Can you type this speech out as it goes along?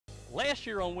Last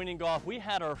year on Winning Golf, we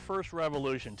had our first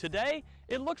revolution. Today,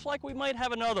 it looks like we might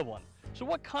have another one. So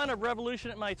what kind of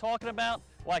revolution am I talking about?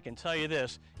 Well, I can tell you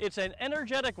this. It's an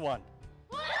energetic one.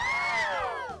 Woo!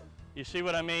 You see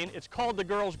what I mean? It's called the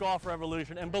Girls Golf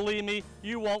Revolution, and believe me,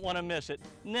 you won't want to miss it.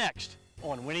 Next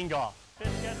on Winning Golf. Pitch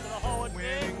gets to the hole.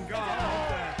 Winning golf,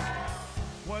 that's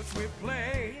what we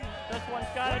play. This one's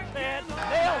got a chance.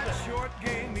 Nails it. Short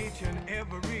game each and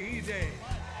every day.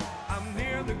 I'm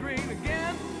near the green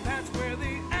again. That's where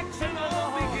the action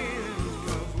all begins.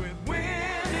 'Cause with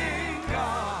winning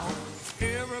golf,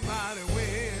 everybody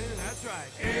wins. That's right.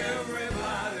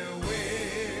 Everybody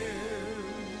wins.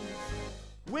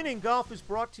 Winning Golf is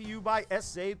brought to you by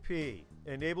SAP.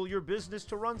 Enable your business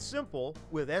to run simple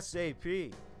with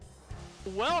SAP.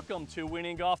 Welcome to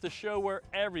Winning Golf, the show where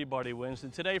everybody wins.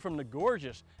 And today from the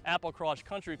gorgeous Applecross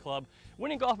Country Club,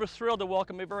 Winning Golf is thrilled to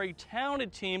welcome a very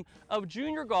talented team of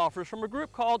junior golfers from a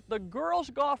group called the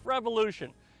Girls Golf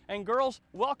Revolution. And girls,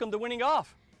 welcome to Winning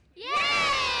Golf.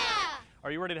 Yeah! Are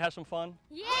you ready to have some fun?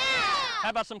 Yeah! How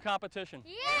about some competition?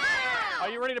 Yeah! Are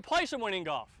you ready to play some winning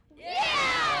golf? Yeah!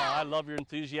 Oh, I love your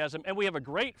enthusiasm. And we have a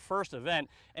great first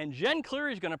event. And Jen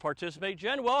Cleary is going to participate.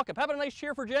 Jen, welcome. How about a nice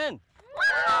cheer for Jen?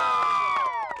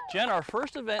 Jen, our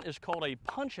first event is called a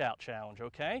punch-out challenge,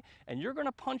 okay? And you're going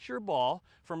to punch your ball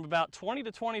from about 20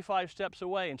 to 25 steps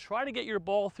away and try to get your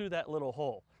ball through that little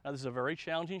hole. Now, this is a very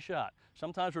challenging shot.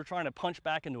 Sometimes we're trying to punch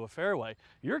back into a fairway.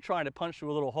 You're trying to punch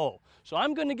through a little hole. So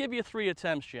I'm going to give you 3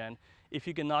 attempts, Jen. If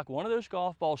you can knock one of those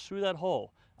golf balls through that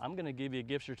hole, I'm going to give you a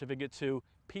gift certificate to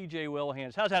PJ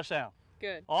Wilhands. How's that sound?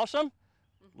 Good. Awesome?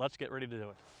 Let's get ready to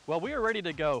do it. Well, we are ready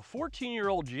to go.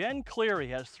 14-year-old Jen Cleary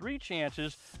has 3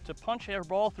 chances to punch her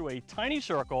ball through a tiny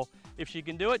circle. If she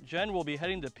can do it, Jen will be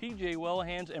heading to PJ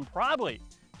Wilhands and probably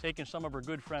taking some of her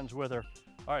good friends with her.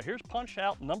 All right, here's punch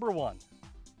out number 1.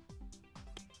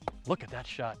 Look at that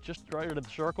shot, just right into the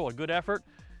circle, a good effort.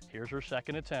 Here's her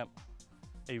second attempt.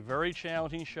 A very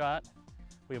challenging shot.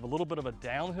 We have a little bit of a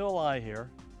downhill lie here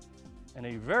and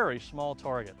a very small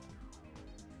target.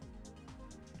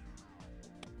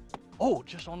 Oh,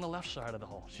 just on the left side of the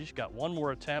hole. She's got one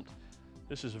more attempt.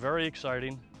 This is very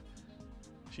exciting.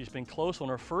 She's been close on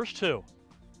her first 2.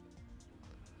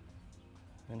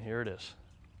 And here it is.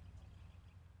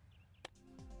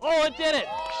 Oh, it did it!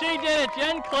 She did it,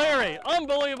 Jen Cleary.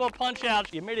 Unbelievable punch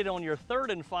out. You made it on your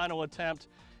 3rd and final attempt,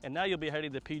 and now you'll be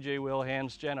heading to PJ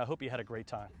Wilhands. Jen, I hope you had a great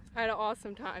time. I had an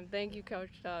awesome time. Thank you,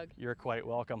 Coach Doug. You're quite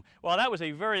welcome. Well, that was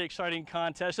a very exciting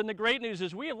contest, and the great news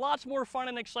is we have lots more fun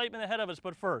and excitement ahead of us.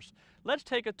 But first, let's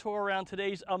take a tour around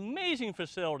today's amazing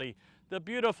facility, the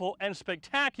beautiful and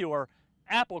spectacular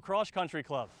Applecross Country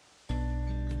Club.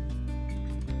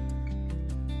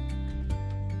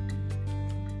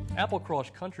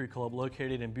 Applecross Country Club,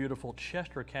 located in beautiful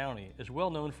Chester County, is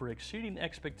well known for exceeding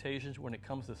expectations when it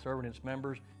comes to serving its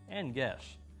members and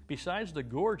guests. Besides the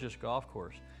gorgeous golf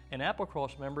course, an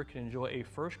Applecross member can enjoy a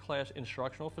first-class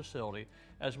instructional facility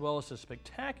as well as a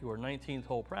spectacular 19th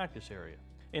hole practice area.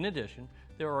 In addition,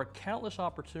 there are countless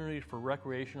opportunities for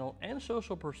recreational and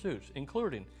social pursuits,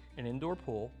 including an indoor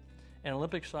pool, an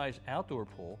Olympic-sized outdoor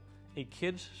pool, a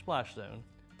kids' splash zone,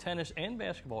 tennis and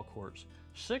basketball courts,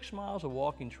 6 miles of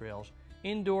walking trails,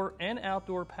 indoor and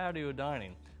outdoor patio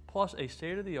dining, plus a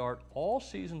state-of-the-art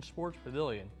all-season sports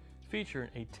pavilion featuring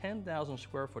a 10,000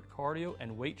 square foot cardio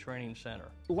and weight training center.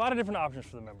 A lot of different options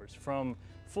for the members, from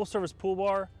full-service pool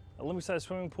bar, Olympic-sized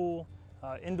swimming pool,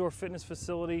 indoor fitness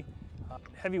facility,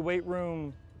 heavy weight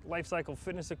room, life cycle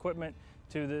fitness equipment,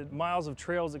 to the miles of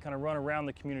trails that kind of run around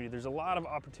the community. There's a lot of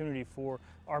opportunity for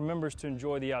our members to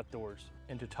enjoy the outdoors.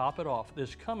 And to top it off,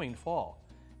 this coming fall,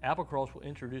 Applecross will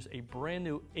introduce a brand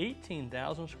new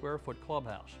 18,000 square foot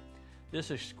clubhouse.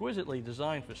 This exquisitely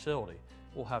designed facility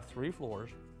will have 3 floors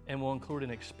and will include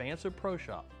an expansive pro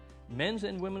shop, men's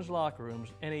and women's locker rooms,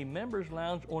 and a members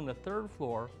lounge on the 3rd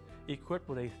floor equipped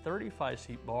with a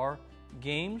 35-seat bar,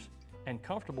 games, and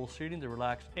comfortable seating to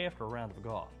relax after a round of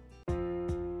golf.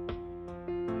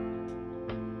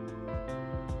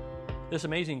 This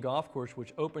amazing golf course,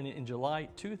 which opened in July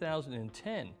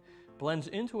 2010, blends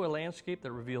into a landscape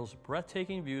that reveals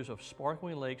breathtaking views of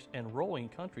sparkling lakes and rolling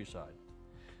countryside.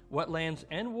 Wetlands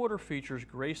and water features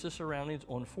grace the surroundings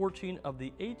on 14 of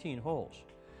the 18 holes.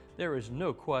 There is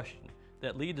no question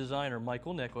that lead designer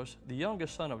Michael Nicholas, the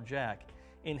youngest son of Jack,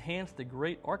 enhanced the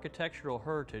great architectural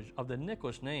heritage of the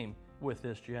Nicholas name with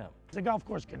this gem. The golf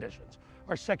course conditions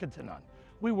are second to none.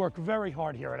 We work very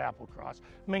hard here at Applecross,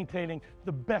 maintaining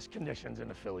the best conditions in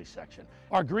the Philly section.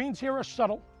 Our greens here are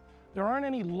subtle. There aren't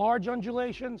any large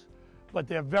undulations, but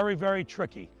they're very, very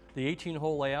tricky. The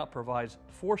 18-hole layout provides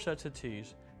 4 sets of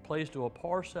tees, plays to a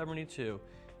par 72,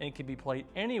 and can be played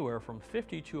anywhere from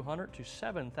 5,200 to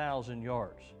 7,000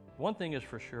 yards. One thing is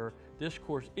for sure, this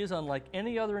course is unlike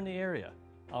any other in the area,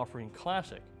 offering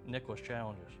classic Nicklaus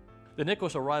challenges. The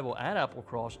Nicklaus arrival at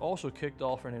Applecross also kicked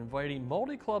off an inviting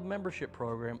multi-club membership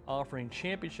program offering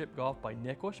championship golf by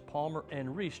Nicklaus, Palmer,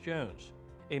 and Reese Jones.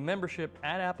 A membership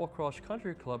at Applecross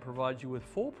Country Club provides you with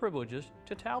full privileges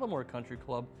to Tallamore Country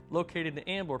Club located in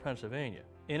Ambler, Pennsylvania.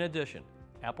 In addition,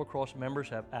 Applecross members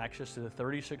have access to the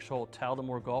 36-hole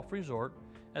Tallamore Golf Resort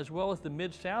as well as the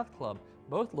Mid-South Club,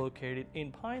 both located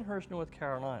in Pinehurst, North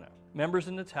Carolina. Members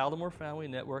in the Tallamore Family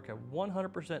Network have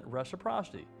 100%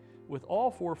 reciprocity, with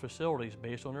all 4 facilities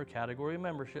based on their category of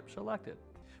membership selected.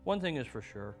 One thing is for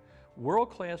sure,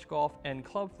 world-class golf and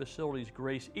club facilities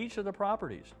grace each of the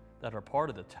properties that are part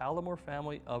of the Tallamore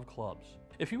family of clubs.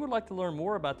 If you would like to learn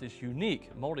more about this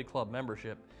unique multi-club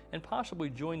membership and possibly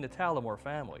join the Tallamore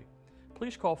family,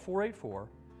 please call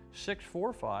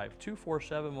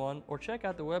 484-645-2471 or check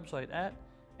out the website at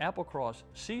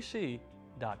applecrosscc.com.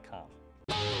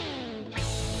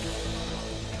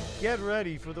 Get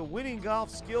ready for the Winning Golf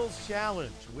Skills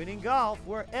Challenge. Winning golf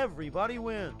where everybody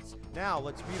wins. Now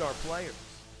let's meet our players.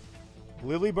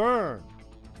 Lily Byrne,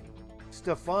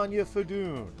 Stefania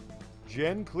Fadoon,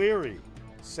 Jen Cleary,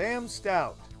 Sam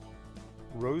Stout,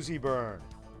 Rosie Byrne,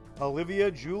 Olivia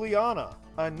Juliana,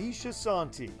 Anisha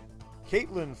Santi,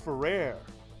 Caitlin Ferrer,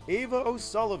 Ava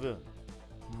O'Sullivan,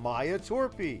 Maya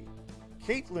Torpy,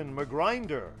 Caitlin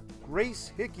McGrinder,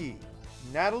 Grace Hickey,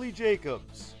 Natalie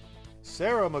Jacobs,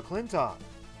 Sarah McClintock.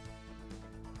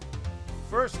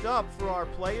 First up for our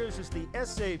players is the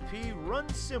SAP Run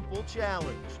Simple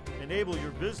Challenge. Enable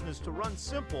your business to run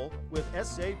simple with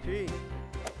SAP.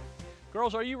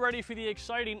 Girls, are you ready for the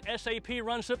exciting SAP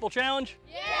Run Simple Challenge?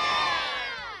 Yeah!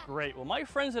 Great. Well, my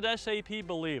friends at SAP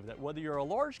believe that whether you're a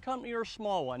large company or a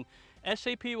small one,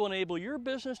 SAP will enable your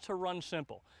business to run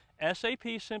simple. SAP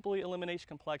simply eliminates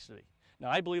complexity. Now,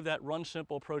 I believe that Run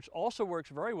Simple approach also works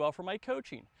very well for my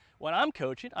coaching. When I'm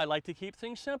coaching, I like to keep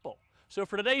things simple. So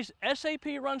for today's SAP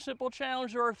Run Simple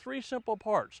Challenge, there are 3 simple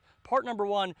parts. Part number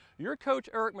 1, your coach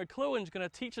Eric McLuhan is going to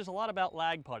teach us a lot about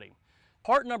lag putting.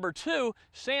 Part number 2,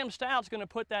 Sam Stout's going to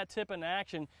put that tip into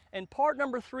action. And part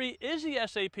number 3 is the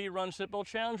SAP Run Simple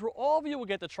Challenge, where all of you will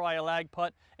get to try a lag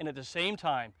putt and at the same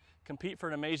time compete for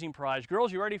an amazing prize.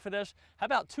 Girls, you ready for this? How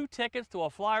about 2 tickets to a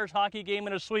Flyers hockey game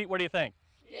and a suite? What do you think?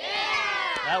 Yeah!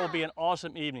 That will be an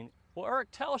awesome evening. Well, Eric,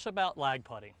 tell us about lag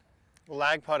putting. Well,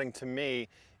 lag putting to me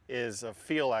is a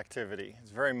feel activity. It's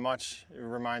very much, it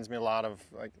reminds me a lot of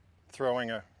like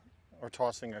throwing or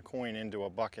tossing a coin into a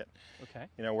bucket. Okay.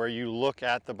 You know, where you look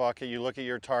at the bucket, you look at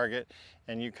your target,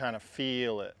 and you kind of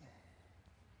feel it.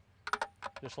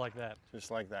 Just like that.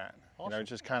 Just like that. Awesome. You know,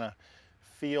 just kind of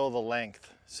feel the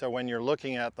length. So when you're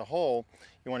looking at the hole,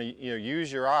 you want to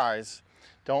use your eyes.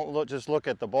 Don't just look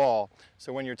at the ball.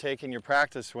 So when you're taking your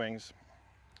practice swings,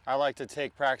 I like to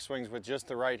take practice swings with just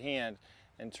the right hand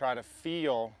and try to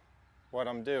feel what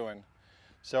I'm doing.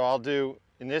 So I'll do,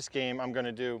 in this game, I'm going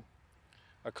to do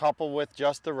a couple with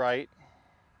just the right.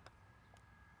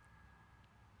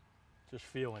 Just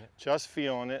feeling it. Just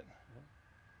feeling it.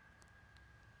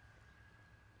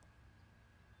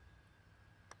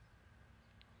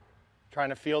 Trying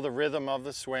to feel the rhythm of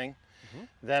the swing.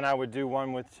 Then I would do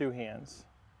one with 2 hands.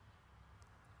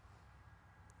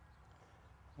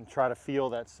 And try to feel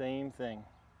that same thing.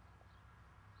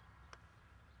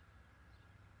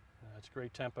 That's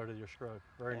great tempo to your stroke.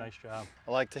 Very nice job.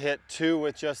 I like to hit 2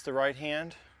 with just the right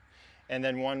hand, and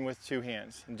then 1 with 2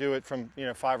 hands. And do it from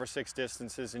 5 or 6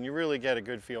 distances, and you really get a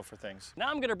good feel for things. Now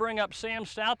I'm going to bring up Sam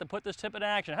Stout to put this tip in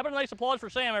action. How about a nice applause for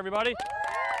Sam, everybody?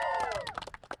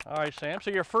 All right, Sam.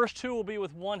 So your first 2 will be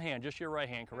with 1 hand, just your right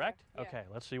hand, correct? Yeah. Okay,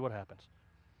 let's see what happens.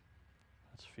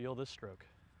 Let's feel this stroke.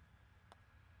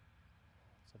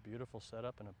 It's a beautiful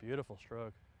setup and a beautiful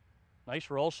stroke. Nice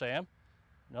roll, Sam.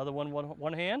 Another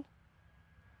one hand.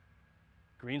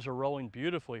 Greens are rolling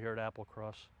beautifully here at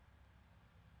Applecross.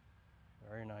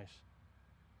 Very nice.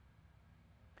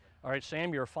 All right,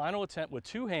 Sam, your final attempt with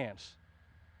 2 hands.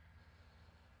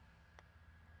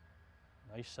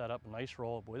 Nice setup, nice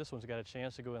roll. Boy, this one's got a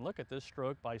chance to go in. Look at this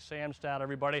stroke by Sam Stout,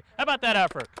 everybody. How about that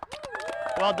effort?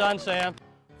 Well done, Sam.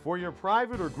 For your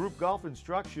private or group golf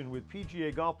instruction with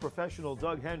PGA golf professional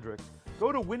Doug Hendricks,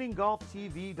 go to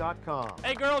winninggolftv.com.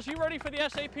 Hey, girls, you ready for the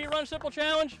SAP Run Simple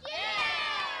Challenge?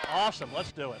 Yeah! Awesome,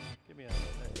 let's do it. Give me a...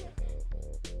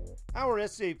 Our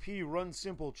SAP Run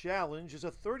Simple Challenge is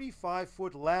a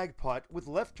 35-foot lag putt with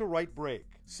left to right break.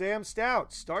 Sam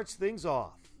Stout starts things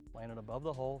off. Landed above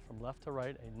the hole from left to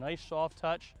right. A nice soft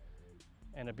touch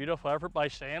and a beautiful effort by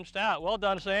Sam Stout. Well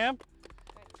done, Sam.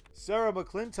 Sarah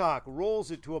McClintock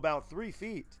rolls it to about 3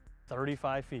 feet.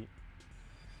 35 feet.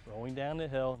 Rolling down the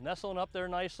hill, nestling up there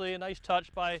nicely. A nice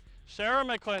touch by Sarah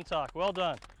McClintock. Well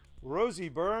done. Rosie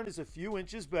Byrne is a few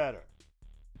inches better.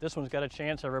 This one's got a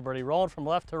chance, everybody. Rolling from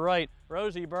left to right.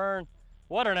 Rosie Byrne.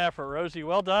 What an effort, Rosie.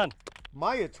 Well done.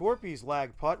 Maya Torpy's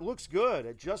lag putt looks good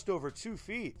at just over 2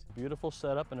 feet. Beautiful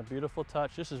setup and a beautiful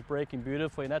touch. This is breaking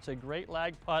beautifully, and that's a great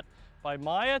lag putt by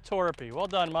Maya Torpy. Well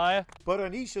done, Maya. But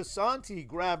Anisha Santi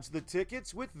grabs the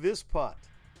tickets with this putt.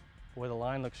 Boy, the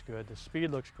line looks good. The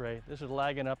speed looks great. This is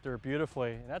lagging up there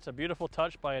beautifully. And that's a beautiful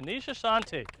touch by Anisha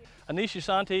Santi. Anisha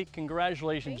Santi,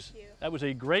 congratulations. Thank you. That was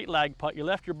a great lag putt. You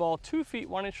left your ball 2 feet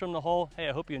 1 inch from the hole. Hey,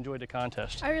 I hope you enjoyed the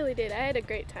contest. I really did. I had a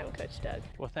great time, Coach Doug.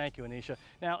 Well, thank you, Anisha.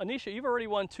 Now, Anisha, you've already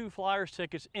won 2 Flyers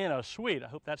tickets in a suite. I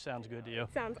hope that sounds good to you.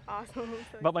 Sounds awesome. I'm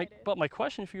so But excited. my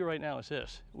question for you right now is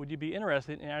this. Would you be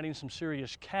interested in adding some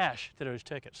serious cash to those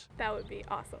tickets? That would be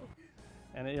awesome.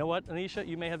 And you know what, Anisha?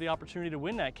 You may have the opportunity to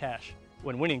win that cash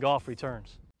when Winning Golf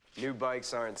returns. New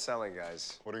bikes aren't selling,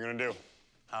 guys. What are you gonna do?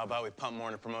 How about we pump more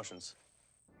into promotions?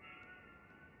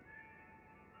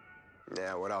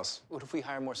 Yeah, what else? What if we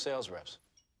hire more sales reps?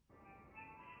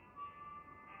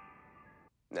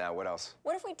 Yeah, what else?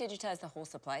 What if we digitize the whole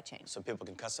supply chain? So people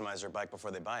can customize their bike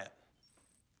before they buy it.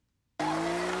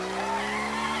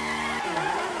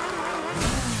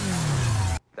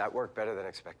 That worked better than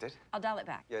expected. I'll dial it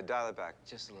back. Yeah, dial it back.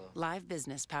 Just a little. Live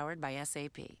business powered by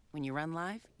SAP. When you run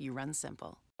live, you run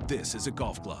simple. This is a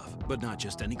golf glove, but not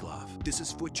just any glove. This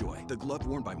is FootJoy, the glove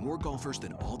worn by more golfers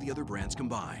than all the other brands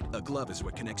combined. A glove is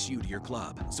what connects you to your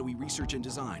club. So we research and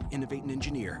design, innovate and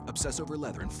engineer, obsess over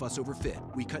leather and fuss over fit.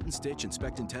 We cut and stitch,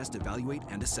 inspect and test, evaluate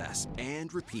and assess,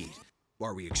 and repeat.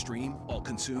 Are we extreme,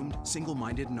 all-consumed,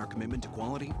 single-minded in our commitment to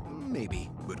quality? Maybe.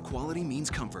 But quality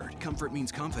means comfort. Comfort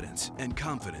means confidence. And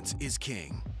confidence is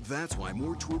king. That's why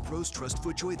more tour pros trust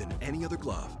FootJoy than any other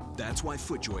glove. That's why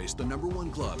FootJoy is the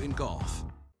 #1 glove in golf.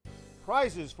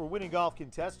 Prizes for Winning Golf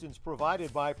contestants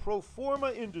provided by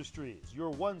Proforma Industries,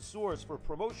 your one source for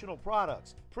promotional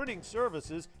products, printing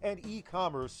services, and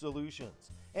e-commerce solutions.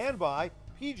 And by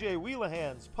PJ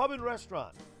Wheelahan's Pub and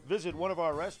Restaurant. Visit one of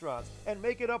our restaurants and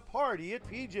make it a party at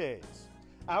PJ's.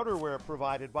 Outerwear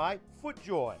provided by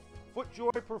FootJoy.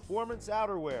 FootJoy Performance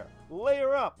Outerwear.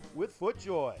 Layer up with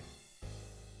FootJoy.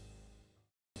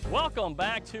 Welcome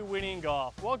back to Winning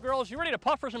Golf. Well, girls, you ready to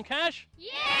putt for some cash? Yeah!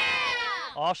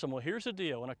 Awesome. Well, here's the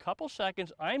deal. In a couple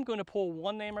seconds, I'm going to pull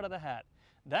one name out of the hat.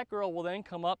 That girl will then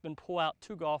come up and pull out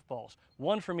 2 golf balls,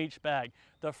 1 from each bag.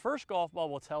 The first golf ball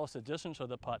will tell us the distance of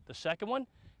the putt. The second one,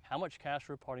 how much cash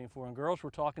we're putting for. And girls, we're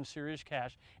talking serious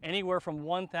cash, anywhere from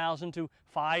 $1,000 to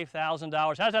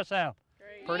 $5,000. How's that sound?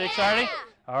 Great. Pretty exciting?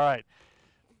 All right.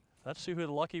 Let's see who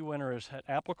the lucky winner is at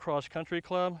Applecross Country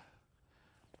Club.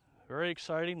 Very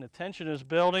exciting. The tension is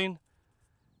building.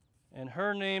 And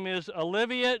her name is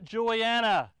Olivia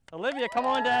Joanna. Olivia, come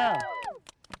on down.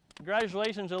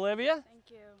 Congratulations, Olivia. Thank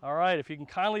you. All right, if you can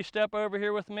kindly step over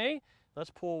here with me. Let's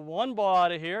pull one ball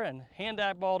out of here and hand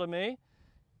that ball to me.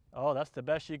 Oh, that's the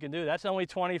best you can do. That's only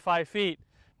 25 feet.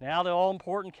 Now the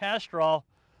all-important cash draw.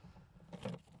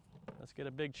 Let's get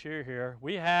a big cheer here.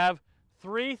 We have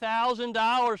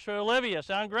 $3,000 for Olivia.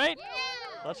 Sound great? Yeah!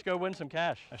 Let's go win some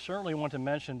cash. I certainly want to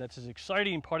mention that this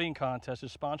exciting putting contest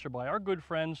is sponsored by our good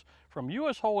friends from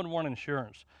U.S. Hole-in-One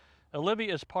Insurance.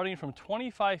 Olivia is putting from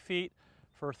 25 feet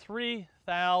for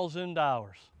 $3,000.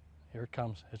 Here it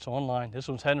comes. It's online. This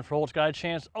one's heading for hole. It's got a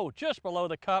chance. Oh, just below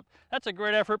the cup. That's a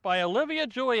great effort by Olivia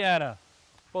Joanna.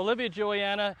 Well, Olivia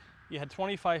Joanna, you had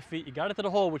 25 feet. You got it to the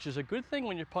hole, which is a good thing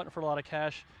when you're putting for a lot of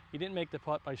cash. You didn't make the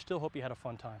putt, but I still hope you had a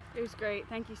fun time. It was great.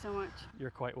 Thank you so much. You're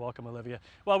quite welcome, Olivia.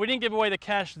 Well, we didn't give away the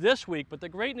cash this week, but the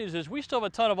great news is we still have a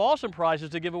ton of awesome prizes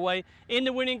to give away in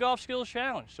the Winning Golf Skills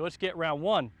Challenge. So let's get round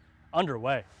 1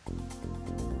 underway.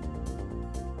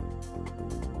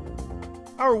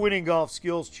 Our Winning Golf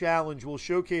Skills Challenge will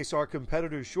showcase our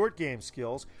competitors' short game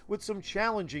skills with some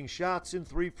challenging shots in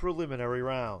 3 preliminary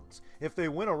rounds. If they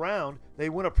win a round, they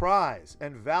win a prize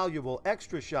and valuable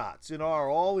extra shots in our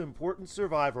all-important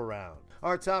Survivor round.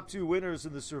 Our top 2 winners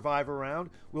in the Survivor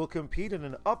round will compete in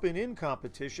an up-and-in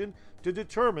competition to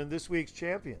determine this week's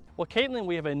champion. Well, Caitlin,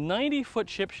 we have a 90-foot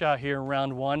chip shot here in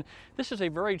round 1. This is a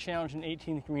very challenging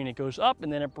 18th green. It goes up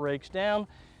and then it breaks down.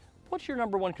 What's your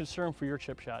 #1 concern for your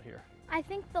chip shot here? I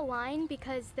think the line,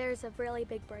 because there's a really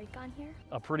big break on here.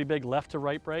 A pretty big left to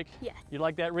right break? Yes. You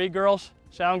like that read, girls?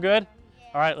 Sound good? Yeah.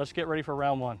 All right, let's get ready for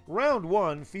round 1. Round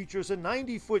 1 features a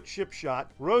 90-foot chip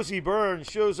shot. Rosie Byrne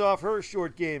shows off her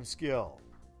short game skill.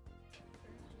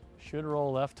 Should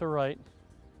roll left to right,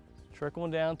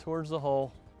 trickling down towards the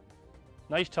hole.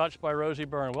 Nice touch by Rosie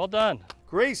Byrne. Well done.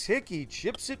 Grace Hickey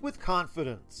chips it with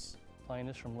confidence. Playing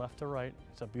this from left to right.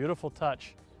 It's a beautiful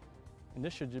touch. And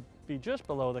this should be just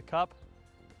below the cup.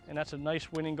 And that's a nice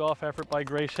winning golf effort by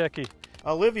Grace Hickey.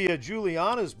 Olivia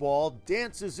Giuliana's ball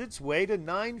dances its way to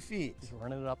 9 feet. He's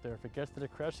running it up there. If it gets to the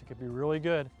crest, it could be really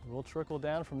good. We'll trickle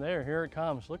down from there. Here it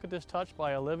comes. Look at this touch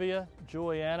by Olivia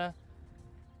Giuliana.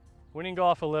 Winning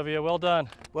golf, Olivia. Well done.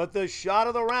 But the shot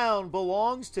of the round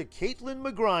belongs to Caitlin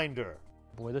McGrinder.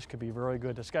 Boy, this could be very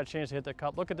good. It's got a chance to hit the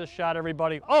cup. Look at this shot,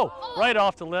 everybody. Oh, right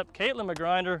off the lip. Caitlin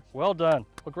McGrinder, well done.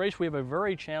 Well, Grace, we have a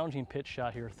very challenging pitch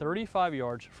shot here, 35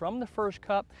 yards from the first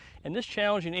cup, and this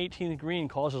challenging 18th green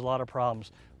causes a lot of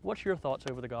problems. What's your thoughts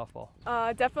over the golf ball?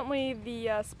 Definitely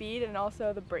the speed and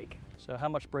also the break. So how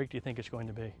much break do you think it's going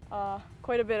to be?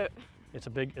 Quite a bit. It's a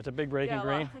big breaking Yeah,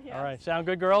 green? yeah. All right, sound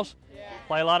good, girls? Yeah.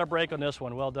 Play a lot of break on this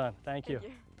one. Well done. Thank you.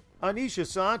 Anisha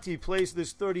Santi plays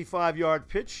this 35-yard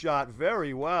pitch shot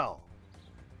very well.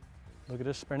 Look at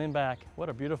this spinning back. What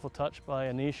a beautiful touch by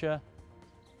Anisha.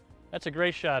 That's a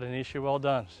great shot, Anisha. Well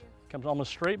done. Comes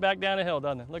almost straight back down the hill,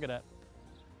 doesn't it? Look at that.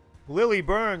 Lily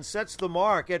Burns sets the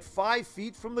mark at 5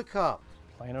 feet from the cup.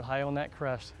 Playing it high on that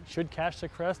crest. Should catch the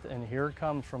crest, and here it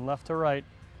comes from left to right.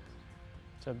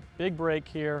 It's a big break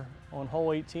here on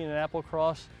hole 18 at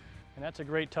Applecross, and that's a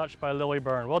great touch by Lily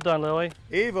Byrne. Well done, Lily.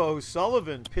 Ava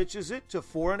O'Sullivan pitches it to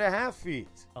 4.5 feet.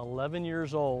 11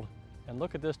 years old, and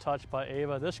look at this touch by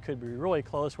Ava. This could be really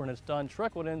close when it's done.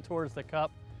 Trickled in towards the cup,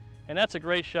 and that's a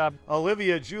great shot.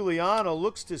 Olivia Giuliana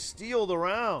looks to steal the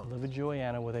round. Olivia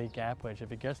Giuliana with a gap wedge.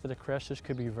 If it gets to the crest, this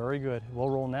could be very good. We'll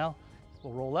roll now.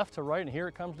 We'll roll left to right, and here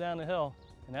it comes down the hill.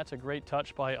 And that's a great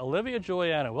touch by Olivia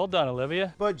Giuliana. Well done,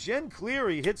 Olivia. But Jen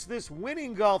Cleary hits this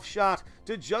winning golf shot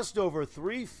to just over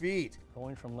 3 feet.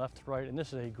 Going from left to right, and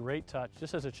this is a great touch.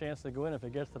 This has a chance to go in if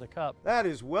it gets to the cup. That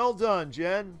is well done,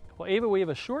 Jen. Well, Ava, we have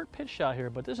a short pitch shot here,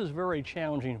 but this is very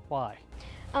challenging. Why?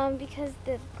 Because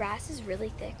the grass is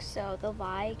really thick, so the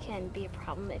lie can be a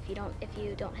problem if you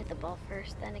don't hit the ball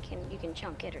first. Then you can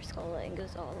chunk it or skull it and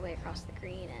goes all the way across the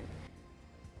green and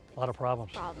a lot of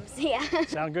problems. Yeah.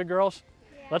 Sound good, girls?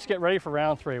 Yeah. Let's get ready for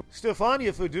round 3.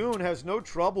 Stefania Fadoon has no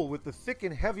trouble with the thick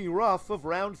and heavy rough of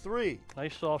round 3.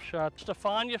 Nice soft shot,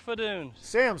 Stefania Fadoon.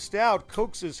 Sam Stout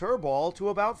coaxes her ball to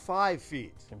about 5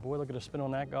 feet. And boy, look at the spin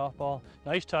on that golf ball.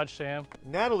 Nice touch, Sam.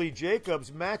 Natalie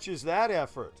Jacobs matches that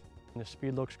effort. And the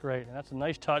speed looks great, and that's a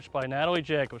nice touch by Natalie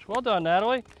Jacobs. Well done,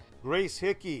 Natalie. Grace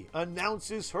Hickey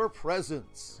announces her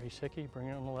presence. Grace Hickey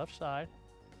bringing it on the left side.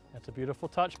 That's a beautiful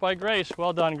touch by Grace.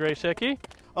 Well done, Grace Hickey.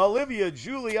 Olivia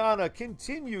Giuliana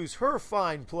continues her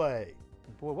fine play.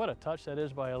 Boy, what a touch that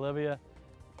is by Olivia.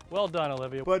 Well done,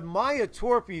 Olivia. But Maya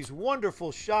Torpy's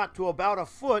wonderful shot to about a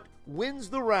foot wins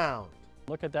the round.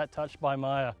 Look at that touch by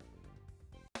Maya.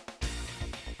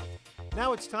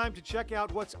 Now it's time to check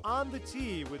out what's on the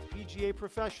tee with PGA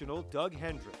professional Doug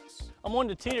Hendricks. I'm on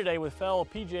the tee today with fellow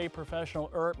PGA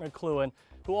professional Eric McLuhan,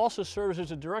 who also serves as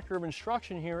the Director of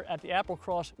Instruction here at the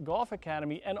Applecross Golf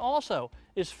Academy and also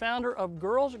is founder of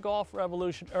Girls Golf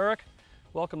Revolution. Eric,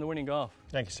 welcome to Winning Golf.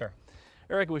 Thank you, sir.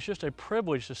 Eric, it was just a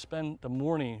privilege to spend the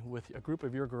morning with a group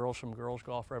of your girls from Girls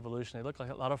Golf Revolution. They looked like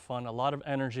a lot of fun, a lot of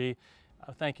energy.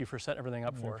 Thank you for setting everything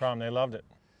up for us. No problem, they loved it.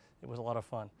 It was a lot of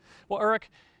fun. Well, Eric,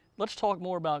 let's talk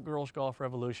more about Girls Golf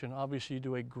Revolution. Obviously, you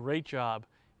do a great job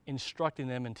instructing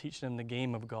them and teaching them the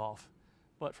game of golf.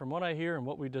 But from what I hear and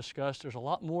what we discussed, there's a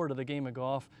lot more to the game of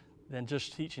golf than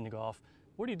just teaching the golf.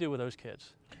 What do you do with those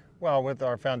kids? Well, with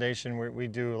our foundation, we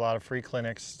do a lot of free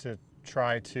clinics to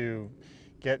try to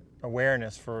get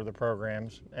awareness for the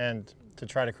programs and to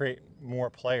try to create more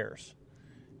players.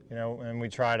 You know, and we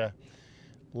try to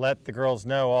let the girls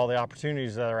know all the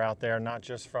opportunities that are out there, not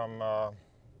just from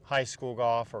high school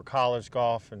golf or college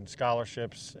golf and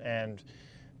scholarships and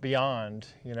beyond,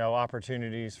 you know,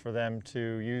 opportunities for them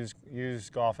to use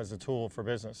golf as a tool for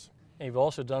business. And you've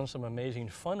also done some amazing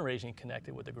fundraising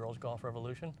connected with the Girls Golf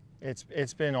Revolution.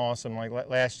 It's been awesome. Like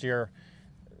last year,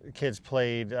 kids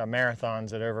played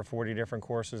marathons at over 40 different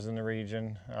courses in the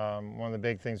region. One of the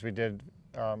big things we did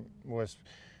was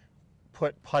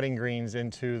put putting greens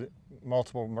into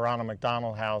multiple Ronald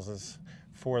McDonald houses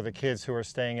for the kids who are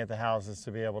staying at the houses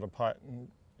to be able to putt. And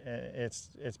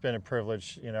it's been a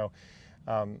privilege, you know.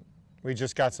 We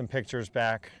just got some pictures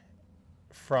back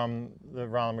from the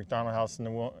Ronald McDonald House in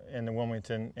the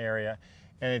Wilmington area,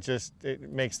 and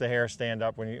it makes the hair stand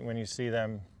up when you see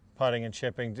them putting and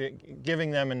chipping, giving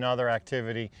them another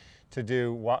activity to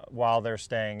do while they're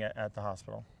staying at the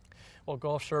hospital. Well,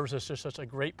 golf serves as just such a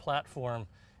great platform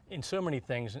in so many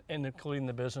things, including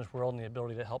the business world and the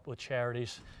ability to help with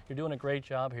charities. You're doing a great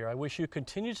job here. I wish you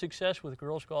continued success with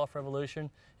Girls Golf Revolution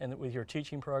and with your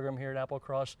teaching program here at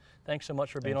Applecross. Thanks so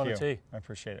much for being on the tee. I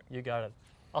appreciate it. You got it.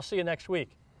 I'll see you next week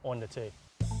on the tee.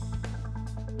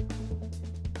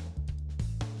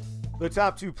 The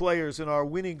top 2 players in our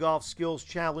Winning Golf Skills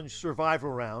Challenge Survivor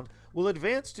Round will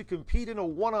advance to compete in a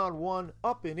one-on-one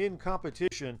up and in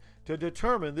competition to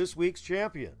determine this week's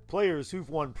champion. Players who've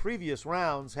won previous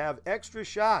rounds have extra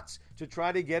shots to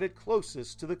try to get it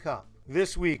closest to the cup.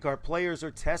 This week, our players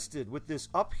are tested with this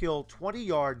uphill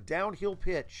 20-yard downhill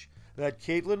pitch that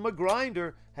Caitlin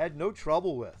McGrinder had no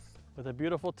trouble with. With a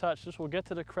beautiful touch, this will get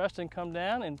to the crest and come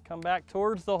down and come back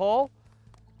towards the hole.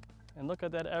 And look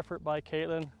at that effort by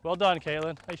Caitlin. Well done,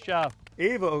 Caitlin. Nice job.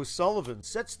 Ava O'Sullivan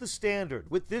sets the standard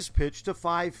with this pitch to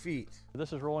 5 feet.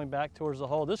 This is rolling back towards the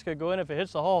hole. This could go in if it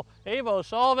hits the hole. Ava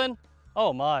O'Sullivan.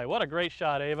 Oh my, what a great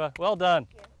shot, Ava. Well done.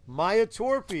 Maya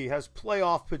Torpy has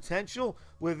playoff potential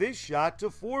with this shot to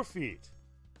 4 feet.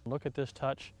 Look at this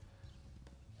touch.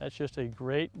 That's just a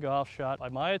great golf shot by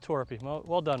Maya Torpy.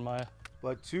 Well done, Maya.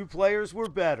 But 2 players were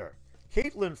better.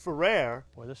 Caitlin Ferrer.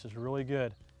 Boy, this is really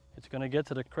good. It's going to get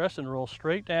to the crest and roll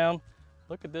straight down.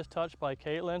 Look at this touch by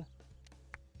Caitlin.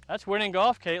 That's winning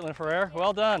golf, Caitlin Ferrer.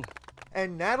 Well done.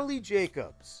 And Natalie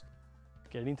Jacobs.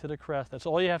 Getting to the crest. That's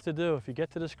all you have to do. If you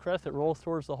get to this crest, it rolls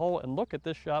towards the hole. And look at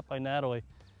this shot by Natalie.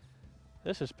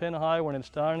 This is pin high when it's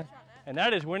done. And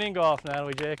that is winning golf,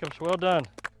 Natalie Jacobs. Well done.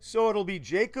 So it'll be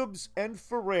Jacobs and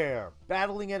Ferrer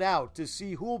battling it out to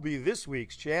see who'll be this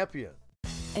week's champion.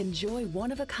 Enjoy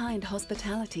one-of-a-kind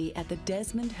hospitality at the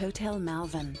Desmond Hotel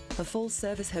Malvern, a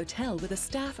full-service hotel with a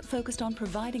staff focused on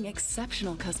providing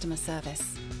exceptional customer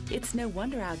service. It's no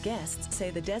wonder our guests say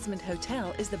the Desmond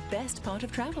Hotel is the best part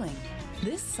of traveling.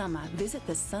 This summer, visit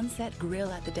the Sunset Grill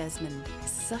at the Desmond.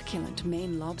 Succulent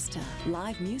Maine lobster,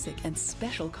 live music, and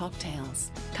special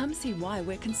cocktails. Come see why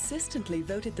we're consistently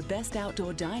voted the best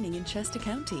outdoor dining in Chester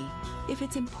County. If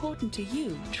it's important to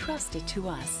you, trust it to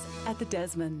us at the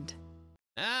Desmond.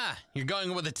 Ah, you're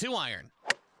going with a 2-iron.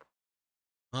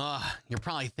 You're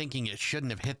probably thinking it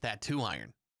shouldn't have hit that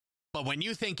 2-iron. But when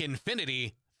you think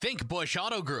Infinity, think Bush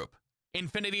Auto Group.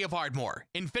 Infinity of Ardmore,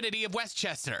 Infinity of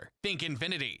Westchester. Think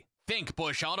Infinity. Think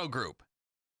Bush Auto Group.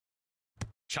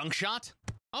 Chunk shot?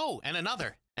 Oh, and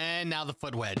another. And now the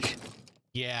foot wedge.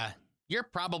 Yeah, you're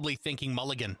probably thinking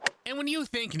Mulligan. And when you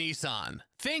think Nissan,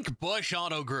 think Bush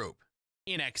Auto Group.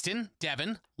 In Exton,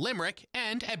 Devon, Limerick,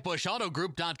 and at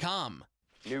bushautogroup.com.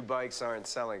 New bikes aren't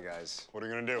selling, guys. What are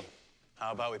you gonna do?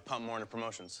 How about we pump more into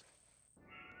promotions?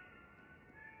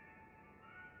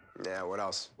 Yeah, what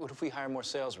else? What if we hire more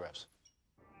sales reps?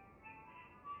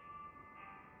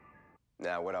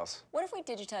 Yeah, what else? What if we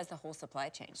digitize the whole supply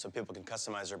chain? So people can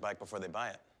customize their bike before they buy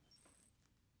it.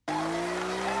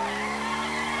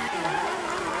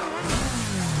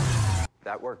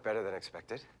 That worked better than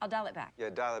expected. I'll dial it back. Yeah,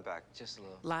 dial it back. Just a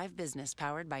little. Live business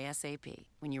powered by SAP.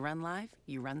 When you run live,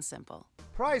 you run simple.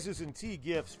 Prizes and tee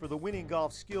gifts for the Winning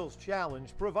Golf Skills Challenge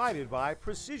provided by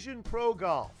Precision Pro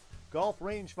Golf. Golf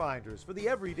rangefinders for the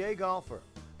everyday golfer.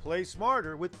 Play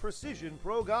smarter with Precision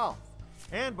Pro Golf.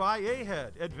 And by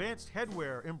A-Head, advanced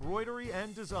headwear, embroidery,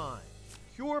 and design.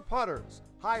 Pure putters,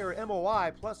 higher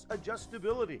MOI plus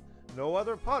adjustability. No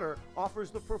other putter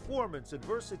offers the performance and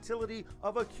versatility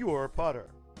of a Cure putter.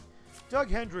 Doug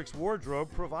Hendricks wardrobe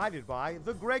provided by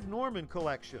the Greg Norman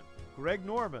Collection. Greg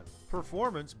Norman,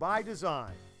 performance by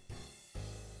design.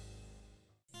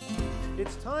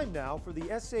 It's time now for the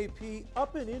SAP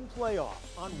Up and In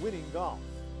playoff on Winning Golf.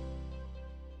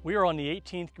 We are on the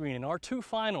 18th green, and our 2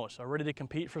 finalists are ready to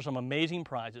compete for some amazing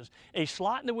prizes, a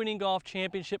slot in the Winning Golf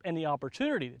Championship and the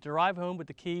opportunity to drive home with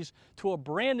the keys to a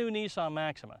brand new Nissan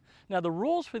Maxima. Now, the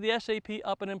rules for the SAP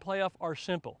Up and In playoff are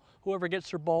simple. Whoever gets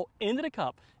their ball into the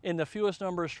cup in the fewest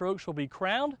number of strokes will be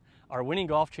crowned our Winning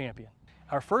Golf Champion.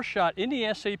 Our first shot in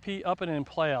the SAP Up and In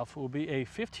playoff will be a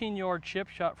 15-yard chip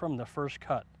shot from the first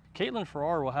cut. Caitlin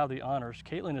Ferrer will have the honors.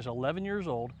 Caitlin is 11 years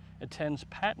old, attends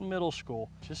Patton Middle School.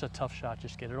 Just a tough shot,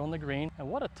 just get it on the green. And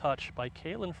what a touch by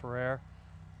Caitlin Ferrer.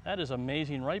 That is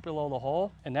amazing, right below the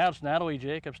hole. And now it's Natalie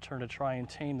Jacobs' turn to try and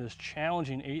tame this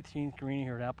challenging 18th green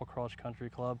here at Applecross Country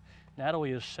Club.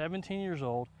 Natalie is 17 years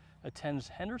old, attends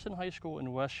Hendricks High School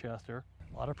in Westchester.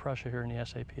 A lot of pressure here in the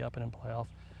SAP Up and In playoff.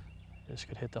 This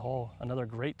could hit the hole. Another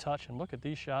great touch, and look at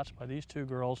these shots by these 2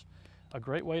 girls. A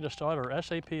great way to start our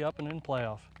SAP Up and In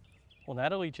playoff. Well,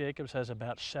 Natalie Jacobs has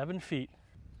about 7 feet.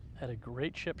 Had a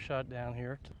great chip shot down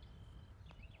here.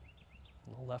 A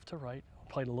little left to right.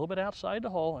 Played a little bit outside the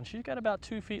hole, and she's got about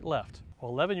 2 feet left.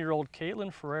 Well, 11-year-old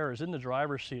Caitlin Ferrer is in the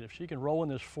driver's seat. If she can roll in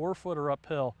this 4-footer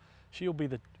uphill, she'll be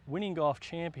the winning golf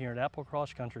champion here at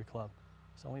Applecross Country Club.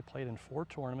 He's only played in 4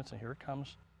 tournaments, and here it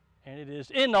comes. And it is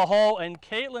in the hole, and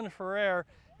Caitlin Ferrer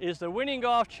is the winning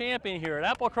golf champion here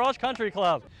at Applecross Country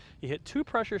Club. You hit 2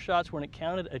 pressure shots when it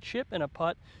counted, a chip and a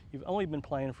putt. You've only been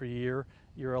playing for a year.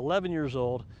 You're 11 years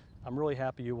old. I'm really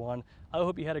happy you won. I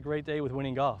hope you had a great day with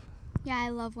winning golf. Yeah, I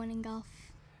love winning golf.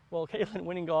 Well, Caitlin,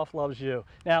 winning golf loves you.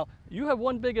 Now, you have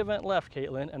one big event left,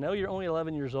 Caitlin. I know you're only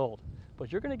 11 years old,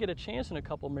 but you're going to get a chance in a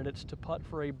couple minutes to putt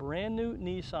for a brand new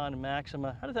Nissan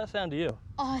Maxima. How does that sound to you?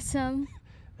 Awesome.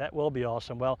 That will be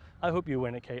awesome. Well, I hope you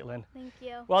win it, Caitlin. Thank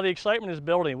you. While the excitement is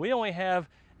building, we only have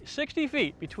 60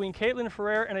 feet between Caitlin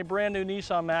Ferrer and a brand new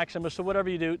Nissan Maxima, so whatever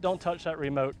you do, don't touch that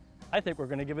remote. I think we're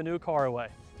going to give a new car away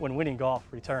when winning golf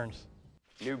returns.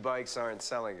 New bikes aren't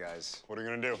selling, guys. What are you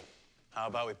gonna do? How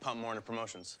about we pump more into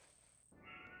promotions?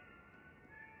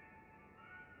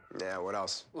 Yeah, what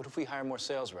else? What if we hire more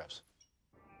sales reps?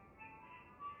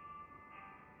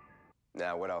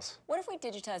 Yeah, what else? What if we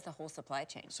digitize the whole supply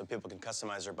chain? So people can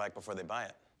customize their bike before they buy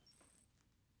it.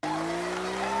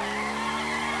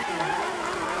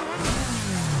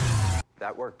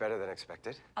 That worked better than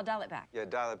expected. I'll dial it back. Yeah,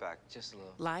 dial it back. Just a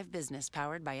little. Live business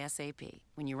powered by SAP.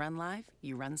 When you run live,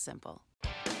 you run simple.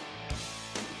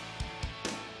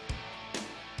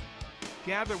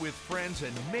 Gather with friends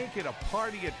and make it a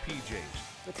party at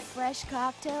PJ's. With fresh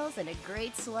cocktails and a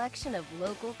great selection of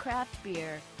local craft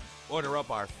beer. Order up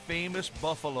our famous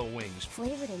buffalo wings.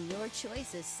 Flavored in your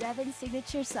choice of 7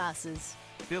 signature sauces.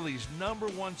 Philly's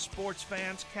 #1 sports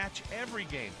fans catch every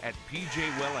game at PJ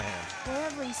Wellahan's. Where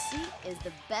every seat is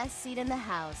the best seat in the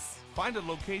house. Find a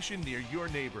location near your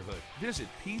neighborhood. Visit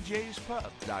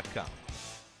pjspub.com.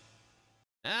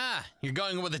 Ah, you're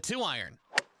going with a 2-iron.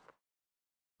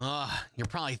 You're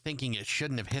probably thinking you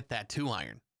shouldn't have hit that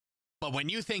 2-iron. But when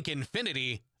you think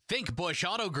Infinity, think Bush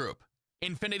Auto Group.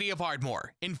 Infinity of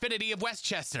Ardmore, Infinity of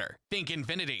Westchester. Think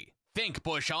Infinity. Think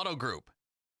Bush Auto Group.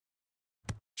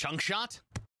 Chunk shot?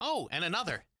 Oh, and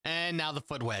another. And now the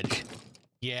foot wedge.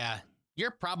 Yeah,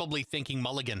 you're probably thinking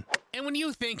mulligan. And when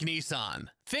you think Nissan,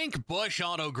 think Bush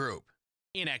Auto Group.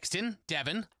 In Exton,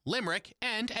 Devon, Limerick,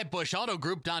 and at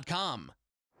bushautogroup.com.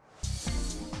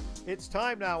 It's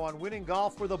time now on Winning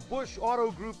Golf for the Bush Auto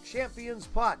Group Champions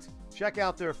Putt. Check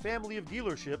out their family of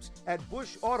dealerships at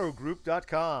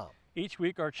bushautogroup.com. Each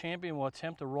week, our champion will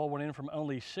attempt to roll one in from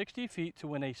only 60 feet to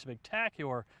win a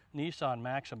spectacular Nissan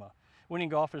Maxima. Winning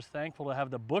Golf is thankful to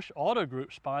have the Bush Auto Group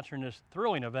sponsoring this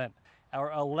thrilling event. Our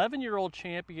 11-year-old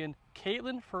champion,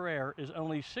 Caitlin Ferrer, is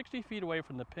only 60 feet away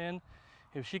from the pin.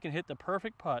 If she can hit the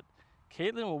perfect putt,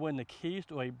 Caitlin will win the keys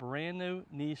to a brand new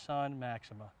Nissan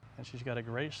Maxima. And she's got a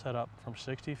great setup from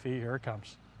 60 feet. Here it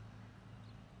comes.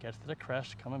 Gets to the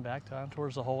crest, coming back down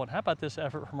towards the hole. And how about this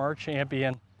effort from our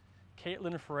champion,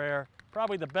 Caitlin Ferrer?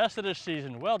 Probably the best of this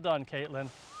season. Well done, Caitlin.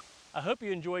 I hope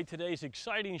you enjoyed today's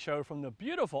exciting show from the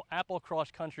beautiful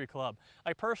Applecross Country Club.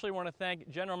 I personally want to thank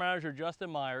General Manager Justin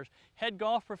Myers, Head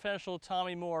Golf Professional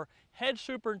Tommy Moore, Head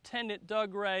Superintendent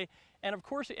Doug Ray, and of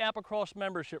course the Applecross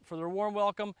membership for their warm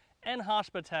welcome and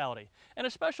hospitality. And a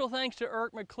special thanks to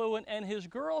Eric McLuhan and his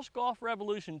Girls Golf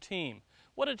Revolution team.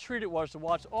 What a treat it was to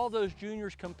watch all those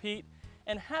juniors compete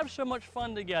and have so much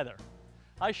fun together.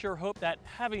 I sure hope that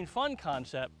having fun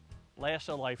concept lasts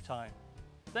a lifetime.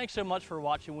 Thanks so much for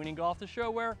watching Winning Golf, the show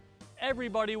where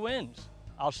everybody wins.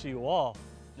 I'll see you all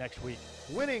next week.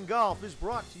 Winning Golf is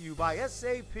brought to you by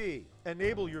SAP.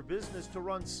 Enable your business to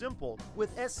run simple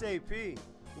with SAP.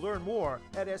 Learn more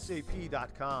at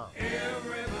sap.com.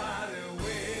 Everybody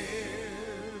wins.